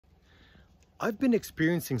I've been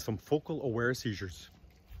experiencing some focal aware seizures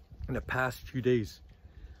in the past few days,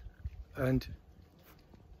 and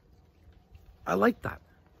I like that.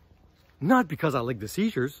 Not because I like the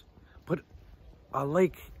seizures, but I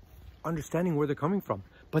like understanding where they're coming from.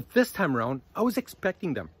 But this time around, I was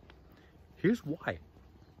expecting them. Here's why.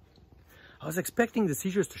 I was expecting the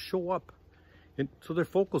seizures to show up. So they're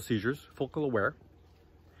focal seizures, focal aware.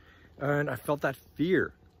 And I felt that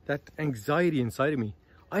fear, that anxiety inside of me.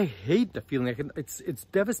 I hate the feeling. It's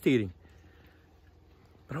devastating.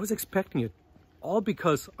 But I was expecting it, all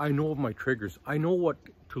because I know of my triggers. I know what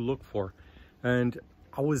to look for. And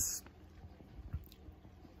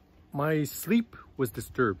my sleep was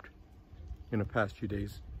disturbed in the past few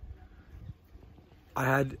days. I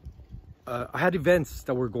had events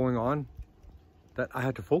that were going on that I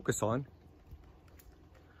had to focus on.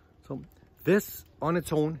 So this on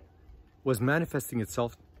its own was manifesting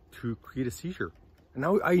itself to create a seizure. And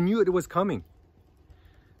now I knew it was coming.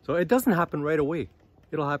 So it doesn't happen right away.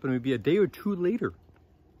 It'll happen maybe a day or two later.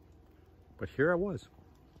 But here I was.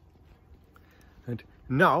 And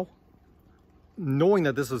now, knowing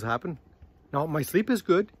that this has happened, now my sleep is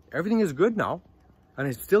good. Everything is good now. And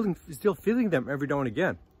I'm still feeling them every now and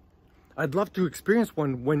again. I'd love to experience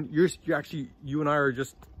one when you and I are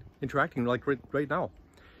just interacting like right now.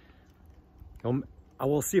 I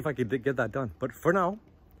will see if I can get that done. But for now,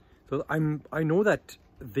 so I know that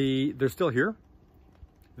they're still here.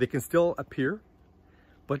 They can still appear,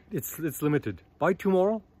 but it's limited. By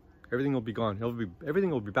tomorrow, everything will be gone.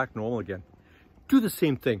 Everything will be back to normal again. Do the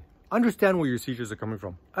same thing. Understand where your seizures are coming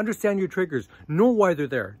from. Understand your triggers. Know why they're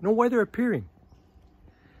there. Know why they're appearing.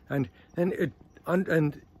 And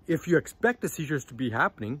if you expect the seizures to be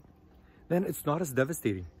happening, then it's not as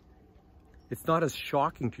devastating. It's not as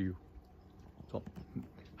shocking to you. So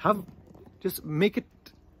just make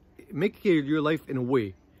your life in a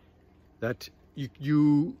way that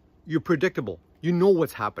you're predictable. You know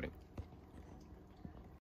what's happening.